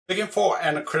Looking for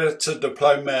an accredited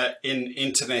diploma in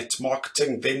internet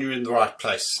marketing, then you're in the right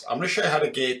place. I'm going to show you how to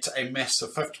get a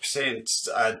massive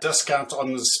 50% discount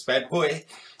on this bad boy.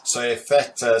 So if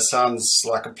that sounds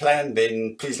like a plan,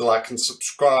 then please like and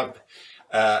subscribe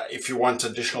if you want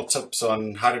additional tips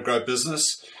on how to grow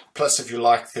business. Plus, if you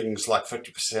like things like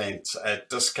 50%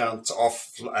 discount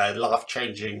off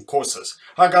life-changing courses.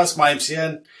 Hi guys, my name's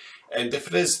Ian. And if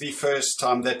it is the first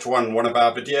time that you won one of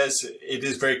our videos, it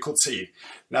is very cool to see you.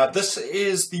 Now, this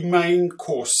is the main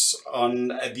course on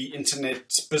the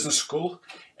Internet Business School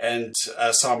and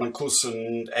Simon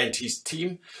Coulson and his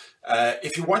team.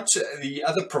 If you want to, the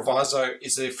other proviso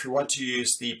is if you want to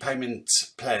use the payment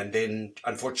plan, then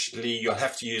unfortunately you'll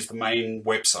have to use the main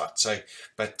website.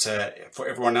 But for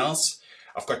everyone else,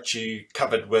 I've got you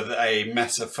covered with a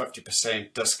massive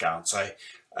 50% discount. So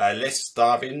let's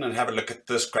dive in and have a look at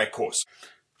this great course.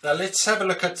 Now let's have a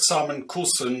look at Simon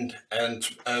Coulson and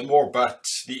more about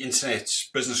the Internet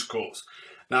Business Schools.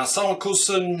 Now Simon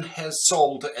Coulson has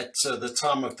sold at the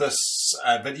time of this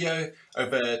video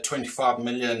over £25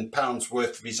 million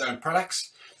worth of his own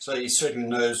products. So he certainly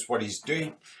knows what he's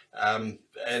doing.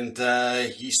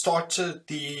 He started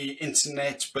the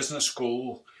Internet Business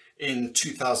School in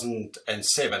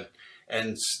 2007,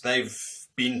 and they've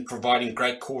been providing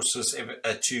great courses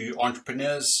to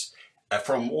entrepreneurs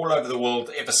from all over the world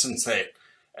ever since then.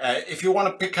 If you want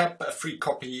to pick up a free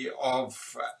copy of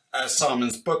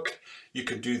Simon's book, you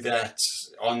can do that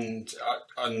on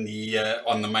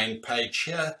the main page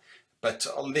here. But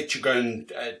I'll let you go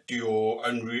and do your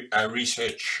own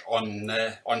research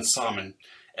on Simon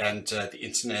and the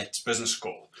Internet Business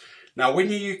School. Now,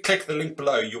 when you click the link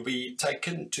below, you'll be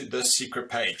taken to this secret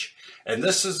page. And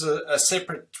this is a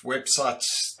separate website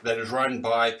that is run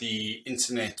by the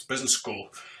Internet Business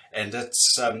School. And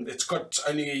it's got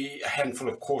only a handful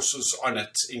of courses on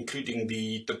it, including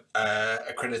the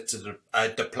accredited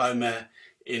diploma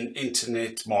in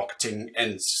internet marketing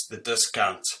and the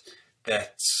discount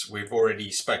that we've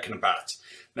already spoken about.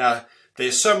 Now,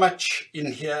 there's so much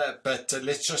in here, but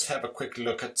let's just have a quick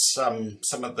look at some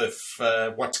of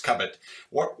the what's covered.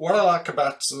 What I like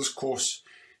about this course,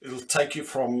 it'll take you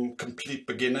from complete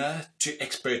beginner to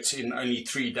expert in only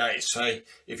 3 days. So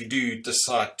if you do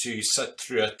decide to sit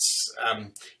through it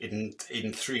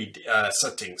in 3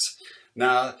 sittings.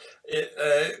 Now,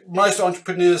 most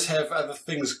entrepreneurs have other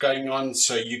things going on,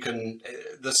 so you can.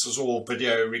 This is all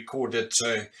video recorded,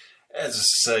 so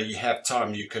as you have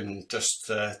time, you can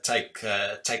just take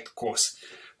the course.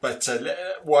 But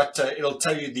it'll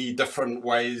tell you the different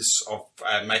ways of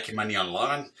making money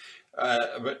online.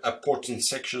 Important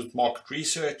sections: market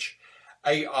research,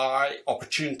 AI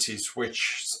opportunities,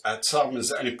 which Sam is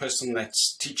the only person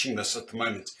that's teaching this at the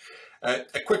moment.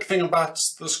 A quick thing about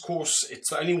this course,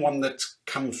 it's the only one that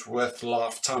comes with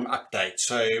lifetime update.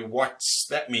 So what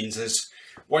that means is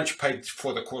once you paid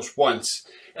for the course once,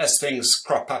 as things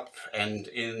crop up, and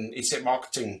in internet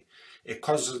marketing it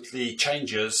constantly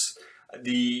changes,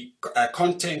 the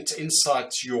content inside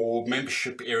your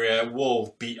membership area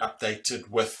will be updated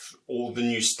with all the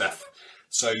new stuff,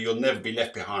 so you'll never be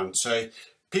left behind. So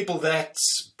people that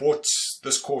bought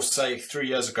this course, say 3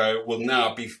 years ago, will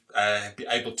now be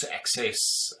able to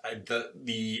access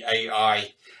the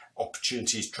AI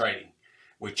opportunities training,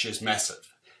 which is massive,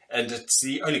 and it's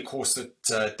the only course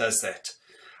that does that.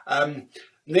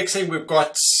 Next thing, we've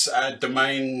got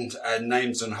domain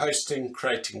names and hosting,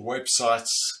 creating websites,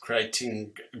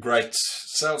 creating great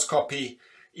sales copy,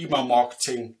 email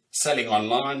marketing, selling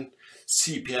online,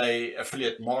 CPA,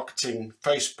 affiliate marketing,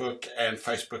 Facebook and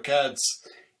Facebook ads,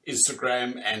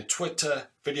 Instagram and Twitter,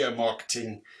 video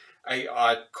marketing,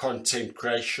 AI content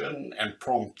creation and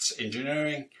prompt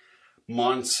engineering,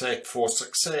 mindset for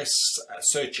success,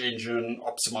 search engine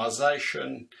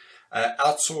optimization,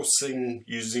 outsourcing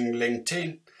using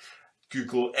LinkedIn,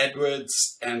 Google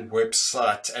AdWords, and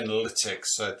website analytics.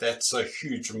 So that's a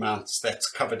huge amount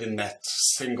that's covered in that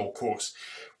single course.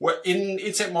 Well, in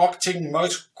internet marketing,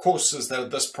 most courses that are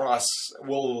this price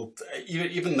will,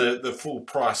 even the full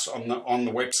price on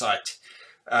the website,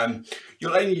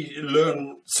 you'll only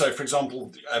learn. So for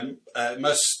example,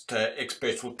 most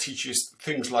experts will teach you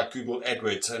things like Google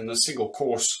AdWords, and a single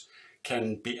course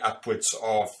can be upwards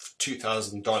of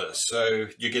 $2,000. So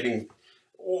you're getting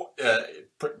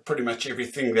pretty much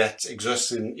everything that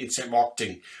exists in internet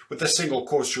marketing. With a single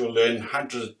course, you'll learn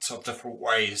hundreds of different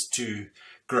ways to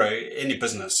grow any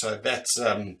business. So that's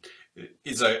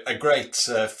is a great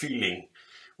feeling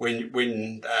when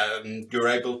you're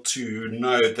able to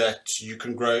know that you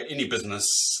can grow any business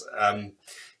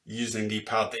using the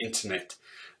power of the internet.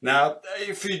 Now,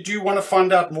 if you do want to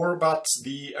find out more about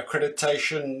the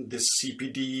accreditation, this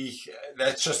CPD,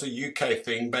 that's just a UK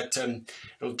thing, but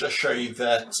it'll just show you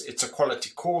that it's a quality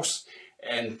course,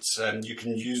 and you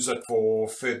can use it for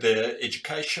further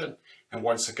education. And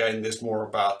once again, there's more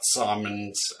about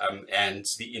Simon's and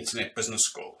the Internet Business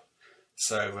School.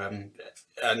 So,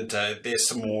 there's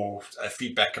some more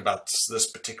feedback about this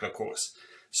particular course.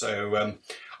 So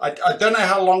I don't know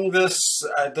how long this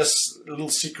little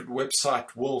secret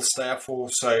website will stay up for,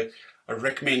 so I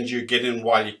recommend you get in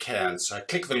while you can. So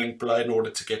click the link below in order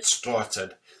to get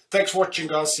started. Thanks for watching,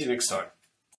 guys. See you next time.